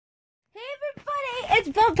it's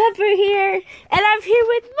Bell Pepper here, and I'm here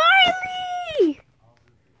with Marley!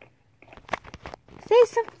 Say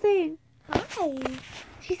something. Hi.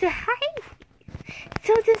 She said hi.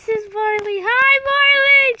 So this is Marley. Hi,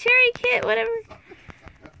 Marley! Cherry Kit, whatever.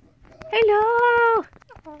 Hello!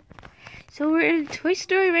 So we're in Toy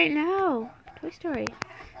Story right now. Toy Story.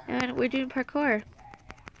 And we're doing parkour.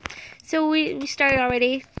 So we started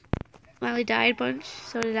already. Marley died a bunch,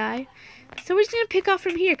 so did I. So we're just gonna pick off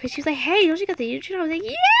from here, because she was like, hey, don't you got the YouTube? I was like,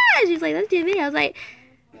 yeah! She was like, let's do a video. I was like,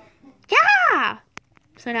 yeah!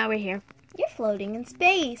 So now we're here. You're floating in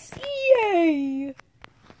space. Yay!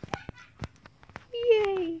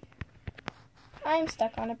 Yay! I'm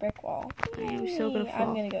stuck on a brick wall. I am so gonna fall.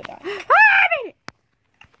 I'm gonna go die. Ah, I made it!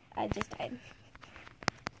 I just died.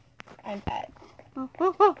 I'm bad.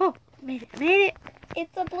 Oh. Made it, I made it.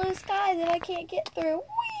 It's a blue sky that I can't get through.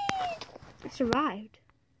 Whee! I survived.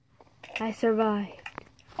 I survived.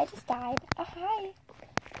 I just died. Hi.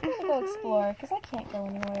 I'm gonna go explore, because I can't go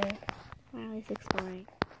anywhere. Marley's exploring.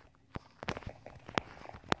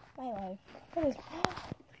 My life. What is...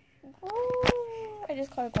 Ooh, I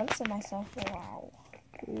just caught a glimpse of myself. Wow.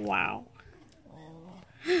 Wow.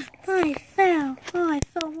 Well. I fell. Oh, I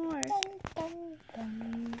fell more. Dun, dun,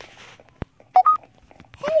 dun.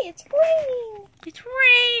 Hey, it's raining. It's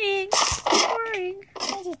raining. It's pouring.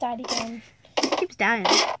 I just died again. It keeps dying.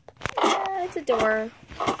 Yeah, it's a door.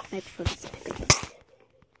 I have to put this pick up.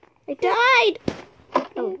 I died.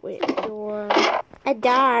 Oh, wait. It's a door. A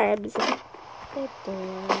darbs. A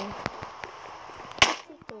door. It's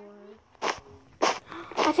a door.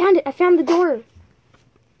 I found it. I found the door.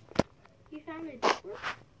 You found a door?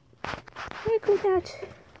 Where go that?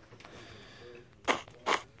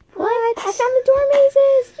 What? I found the door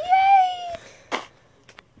mazes! Yay!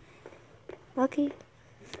 Lucky.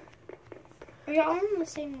 Are y'all in the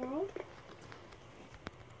same world?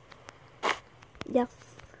 Yes.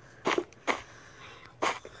 Hey,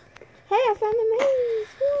 I found the maze!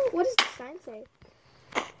 Woo. What does the sign say?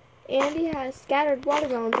 Andy has scattered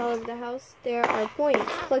watermelons all over the house. There are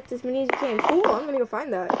points. Collect as many as you can. Cool, I'm gonna go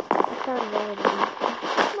find that. I found watermelon.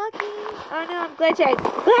 Lucky! Oh no, I'm glitching.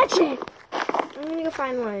 Glitching! I'm gonna go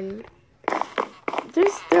find one.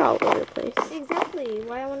 They're all over the place. Exactly.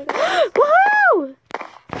 Why I wanna go. Woohoo!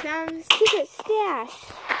 Found Secret stash.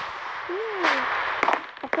 yeah.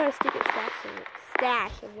 I found a secret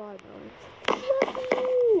stash of watermelons.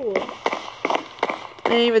 Woohoo!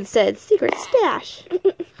 And it even said secret stash.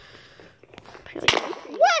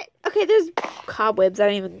 What? Okay, there's cobwebs. I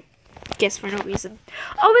don't even guess for no reason.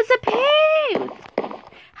 Oh, it's a pig!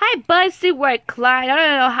 Hi, Buzz. See where I climbed. I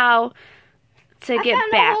don't know how to get found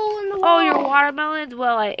a back. hole in the Oh, your wall. watermelons?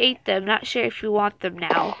 Well, I ate them. Not sure if you want them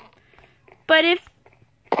now. But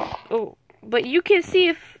but you can see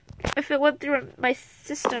if it went through my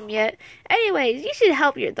system yet. Anyways, you should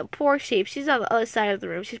help the poor sheep. She's on the other side of the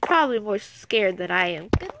room. She's probably more scared than I am.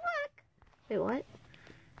 Good luck. Wait, what?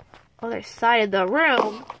 Other side of the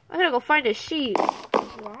room? I gotta go find a sheep.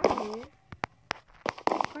 Why?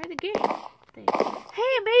 Where the game thing?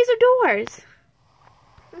 Hey, a maze of doors.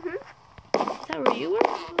 Is that where you were? I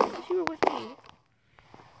thought you were with me.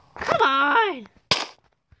 Come on!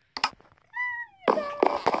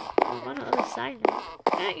 I'm on the other side now.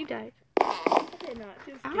 Yeah, you died. I did not.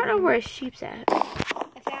 I don't know where a sheep's at. I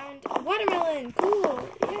found a watermelon. Cool.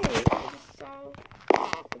 Yay. I just saw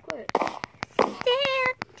the clip.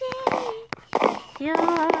 Yeah.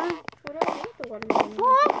 What do I do with the watermelon? Oh.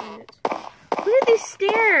 I find it. Look at these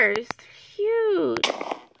stairs. They're huge.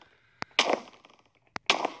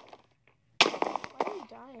 Why are you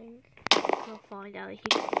dying? I'm falling down the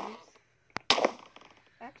huge stairs.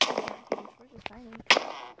 Actually, I think we're just dying.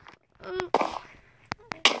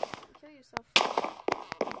 Kill yourself.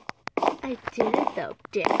 I did it though,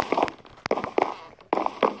 dick.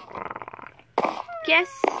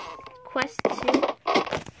 Guess quest 2.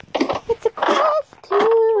 It's a quest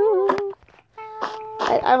 2.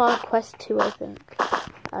 I'm on quest 2, I think.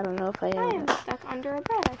 I don't know if I I am. am stuck under a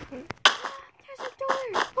bed, I think. There's a door.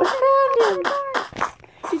 I found him.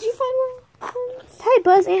 Did you find one? Hi,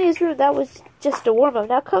 Buzz. Annie's room. That was just a warm-up.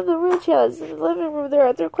 Now come to the room challenge. In the living room, there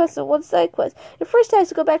are 3 quests and 1 side quest. Your first task is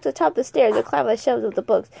to go back to the top of the stairs and climb the shelves with the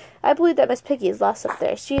books. I believe that Miss Piggy is lost up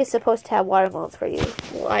there. She is supposed to have watermelons for you.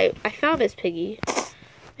 Well, I found Miss Piggy.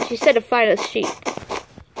 She said to find a sheep.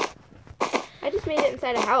 I just made it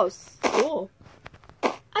inside a house. Cool.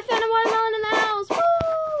 I found a watermelon in the house.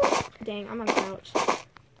 Woo! Dang, I'm on the couch.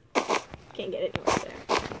 Can't get it anywhere there.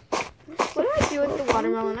 What do I do with the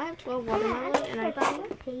watermelon? I have 12 watermelon and I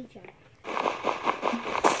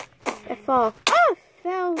fall. Ah! I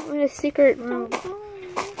fell in a secret room.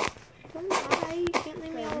 Don't die. You can't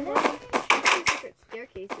leave me all alone. Secret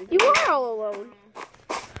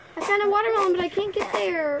watermelon, but I can't get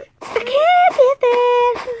there. I can't get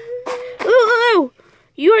there. Ooh.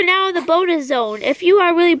 You are now in the bonus zone. If you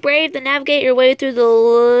are really brave, then navigate your way through the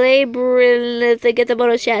labyrinth to get the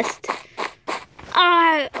bonus chest.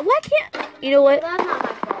 Why can't... You know what? Well, that's not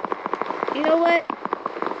my fault. You know what?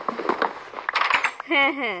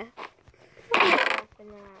 Haha.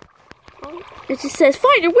 It just says,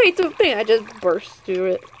 find your way through the thing. I just burst through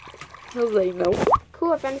it. I was like, no.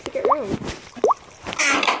 Cool, I found a secret room.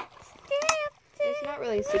 It's not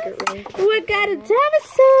really a secret room. Oh, I got a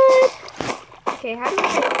domicile. Okay, how do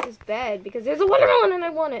I get off this bed? Because there's a watermelon and I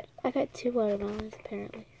want it. I got 2 watermelons,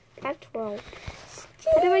 apparently. I have 12.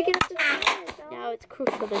 How do I get up this bed? Now it's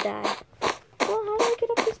crucial to die. Well, how do I get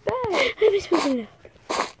up this bed? I'm supposed to know.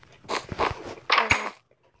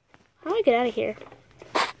 How do I get out of here?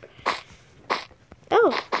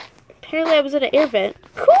 Oh, apparently I was in an air vent.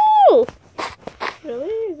 Cool! Really?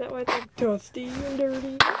 Is that why it's like dusty and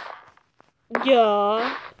dirty?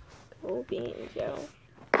 Yeah. Cool beans, yo.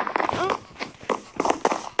 Oh.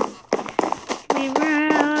 We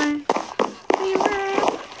run. We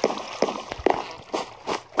run.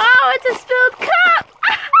 Oh, it's a spilled cup!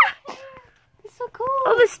 It's so cool.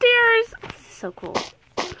 Oh, the stairs. This is so cool.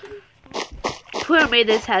 Whoever made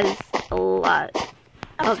this has a lot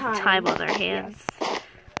of time on their hands. Yes.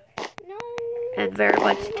 No. And very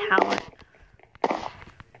much talent.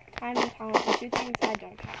 Time and talent are 2 things I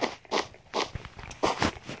don't have.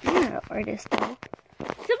 You're an artist, though.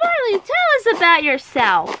 So, Marley, tell us about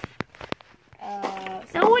yourself.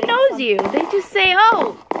 No one knows you. They just say,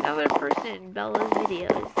 oh, another person in Bella's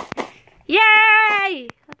videos. Yay!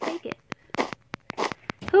 I'll take it.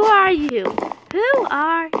 Who are you? Who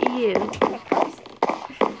are you? A person.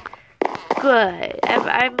 Good.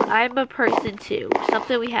 I'm a person too.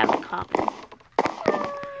 Something we have in common.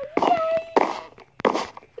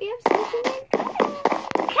 We have something in common.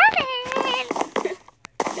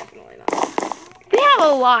 Definitely not. We have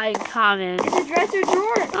a lot in common. It's a dresser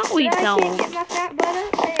drawer. No, we but don't. I can't get my fat butt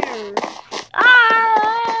up there.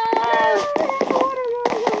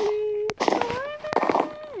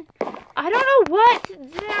 I don't know what's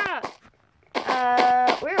that.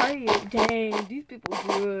 Where are you? Dang, these people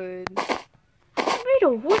good. I made a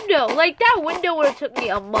window. Like, that window would have took me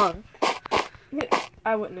a month.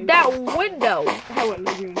 I wouldn't have. That window. I wouldn't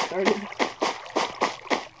have even started.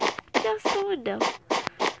 Just the window.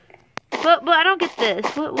 But I don't get this.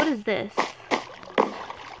 What is this? That's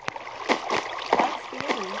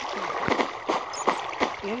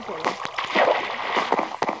the importer.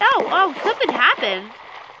 Oh, something happened.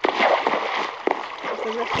 It's a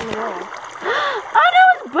rift in the wall. Oh no,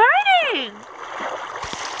 it's burning!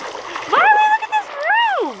 Marley, look at this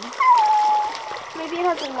room! Maybe it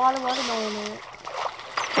has a lot of watermelon in it.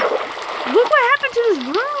 Look what happened to this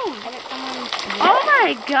room! I got someone. Oh my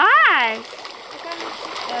god!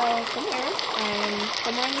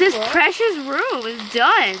 Somewhere in the This floor. precious room is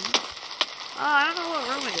done. Oh, I don't know what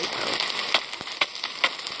room it is though.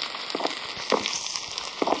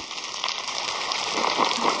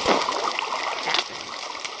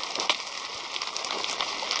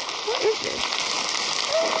 What is this?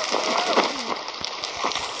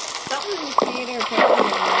 Something in the theater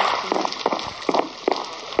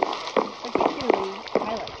particularly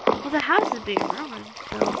highlight. Well, the house is being ruined,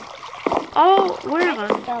 so... Oh, where am I?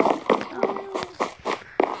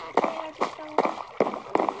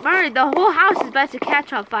 Marley, the whole house is about to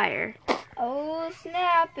catch on fire. Oh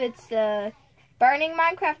snap! It's the burning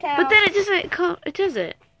Minecraft house. But then it doesn't. It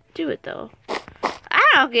doesn't do it though. I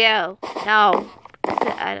don't get it. No,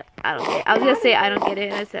 I don't get it. I was gonna say I don't get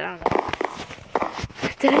it, and I said I don't know.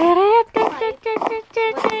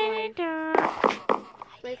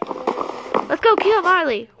 Let's go kill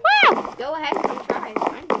Marley. Woo! Go ahead, come try.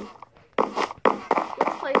 Find me.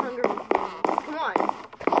 Let's play Hunger Games. Come on.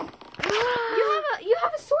 You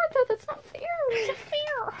have a sword though. That's not fair. It's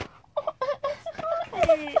fair.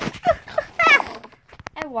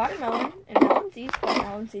 I have watermelon and melon seeds.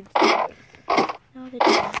 Watermelon seeds. No, they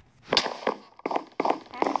don't.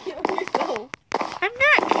 How do you kill yourself? I'm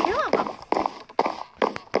not killing myself.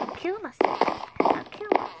 I'm killing myself. I'm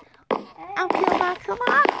killing myself. I'm killing myself.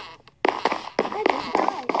 I just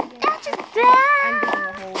died. I just I'm died. digging a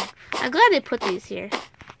hole. I'm glad they put these here.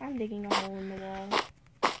 I'm digging a hole in the wall.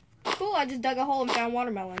 Cool, I just dug a hole and found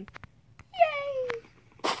watermelon. Yay!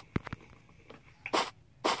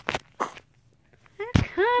 I'm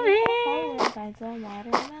coming. Hole and find some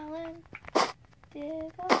watermelon.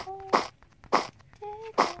 Dig a hole.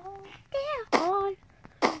 Dig a hole. Yeah, boy.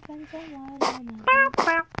 Find some watermelon.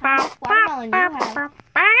 How much watermelon you have?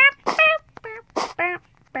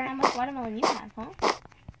 How much watermelon you have, huh?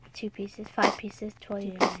 2 pieces, 5 pieces,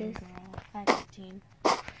 20 pieces. Girl. 14.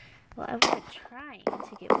 Well, I wasn't trying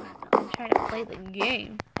to get watermelon. I'm trying to play the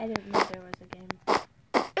game. I didn't know there was a game.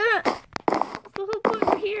 So who put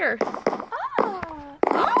her here? Ah!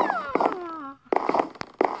 Ah!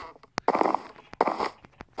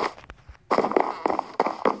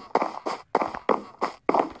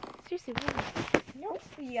 Seriously, where? Nope,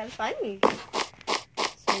 you gotta find me.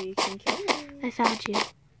 So you can kill me. I found you.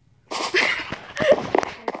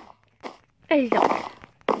 I don't.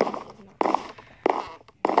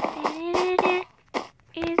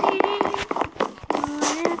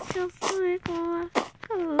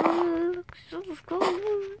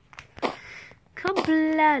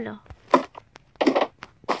 Complano.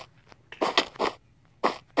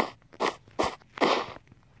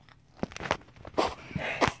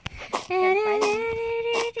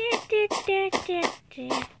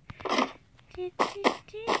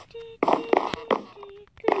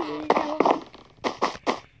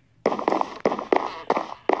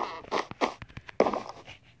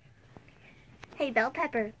 Hey, Bell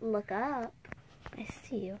Pepper, look up. I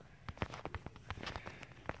see you.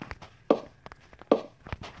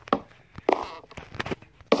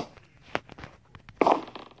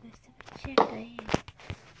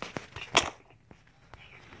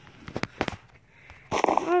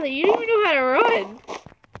 Marley, you don't even know how to run.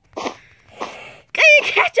 Can you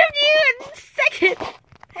catch up to you in a second?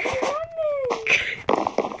 How do you run this?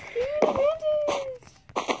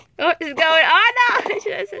 Oh, it's going. Oh no! I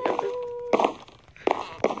should have said something.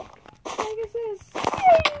 What is this?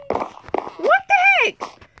 What the heck?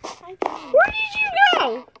 I don't. Where did you go?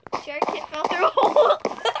 Shark Kid fell through a hole.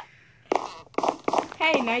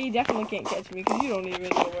 Hey, now you definitely can't catch me because you don't even know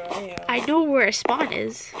where I am. I know where a spawn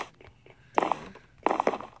is. Dang.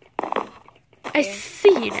 I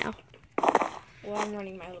see you now. Well, I'm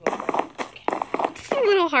running my little heart. It's a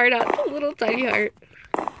little heart up. A little tiny heart.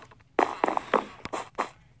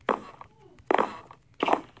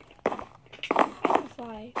 I can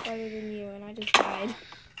fly farther than you, and I just died.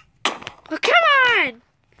 Oh, come on!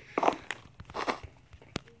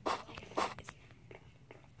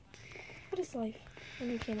 What is life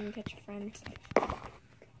when you can't even catch your friends?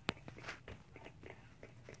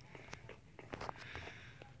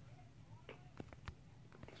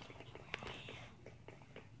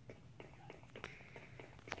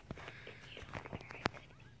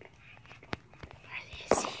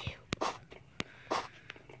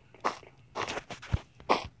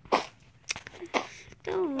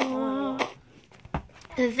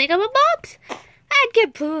 The thing I'm a bobs? I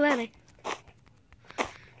get blue lemon.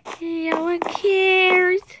 No one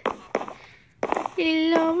cares.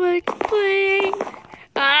 No one explains.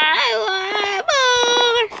 I want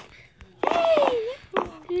more.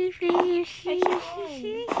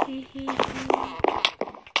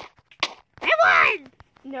 I won!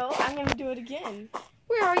 No, I'm gonna do it again.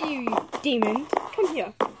 Where are you, you demon? Come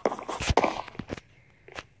here.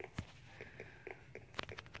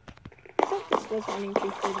 I thought this was running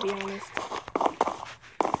too free, to be honest.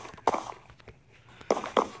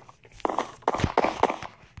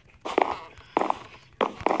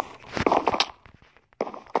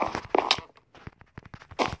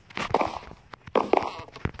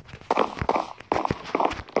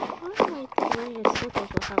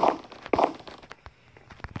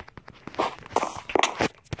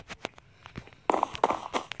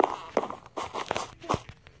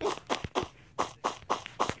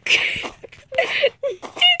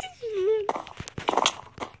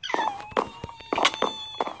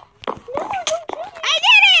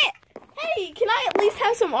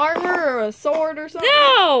 Some armor or a sword or something?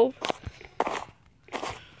 No!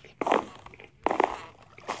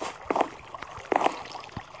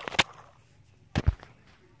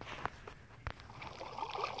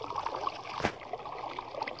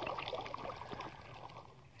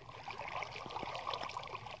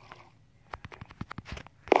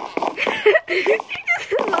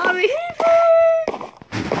 Mommy.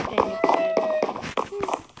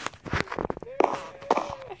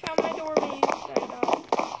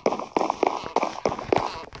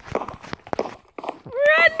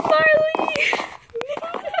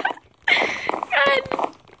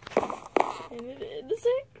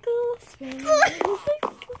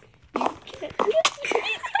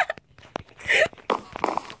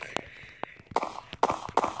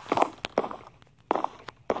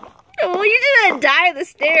 Oh, you didn't die on the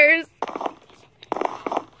stairs.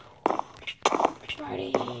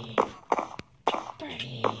 Party.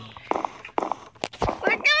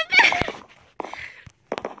 We're coming back.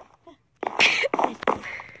 I'm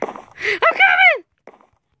coming.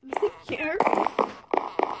 You can't hurt me.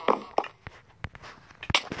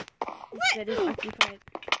 What? That is occupied.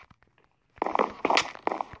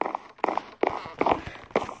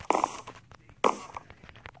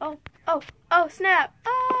 snap.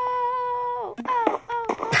 Oh, oh, oh, oh.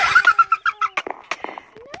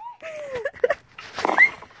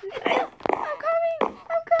 No. I'm coming.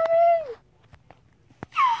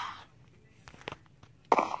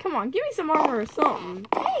 Come on, give me some armor or something.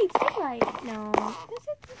 Hey, it's daylight. No. Is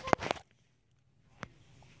it?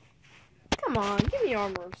 Come on, give me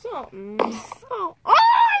armor or something. Oh,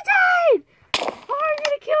 I died! Oh, you're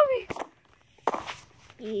gonna kill me.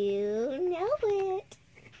 You know it.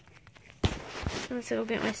 Let's go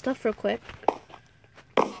get my stuff real quick.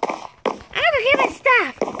 I'm gonna get my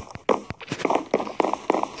stuff!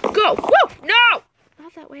 Go! Whoa! No!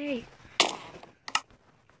 Not that way.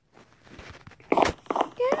 Go!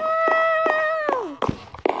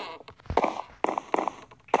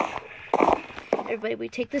 Everybody, we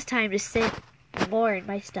take this time to sit more in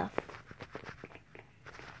my stuff.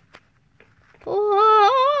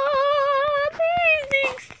 Oh,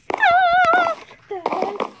 amazing stuff!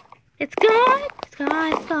 It's gone! It's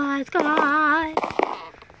gone, it's gone, it's gone.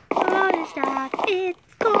 All the stuff,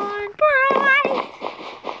 it's gone bright.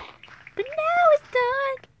 But now it's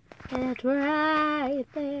done. It's right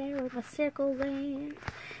there where my circle lands.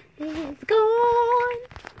 It's gone.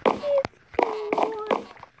 It's gone.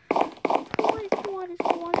 It's gone, it's gone, it's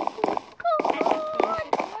gone, it's gone.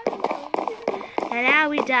 And now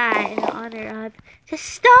we die in honor of the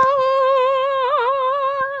stone.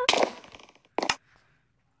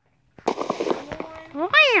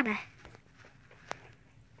 Wham!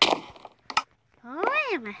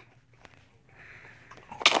 Wham!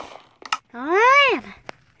 Wham!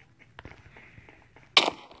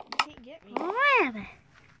 Can't get me. Wham!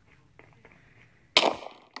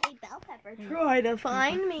 Hey, bell pepper. Try to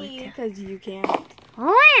find me, because you can't.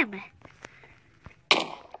 Wham!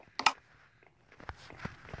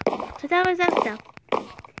 So that was that stuff.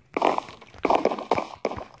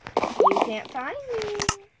 You can't find me.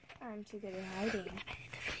 I'm too good at hiding.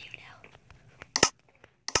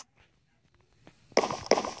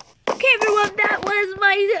 Okay, everyone, that was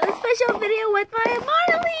my special video with my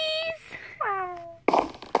Marleys. Wow. I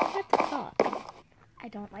have to talk. I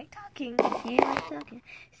don't like talking. Yeah, I like talking.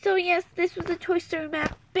 So yes, this was a Toy Story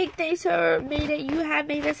map. Big thanks to her made it. You have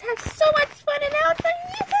made us have so much fun, and now it's on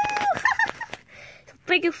YouTube. So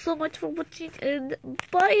thank you so much for watching, and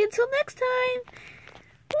bye until next time.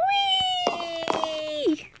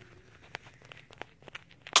 Whee!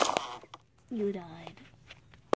 You died.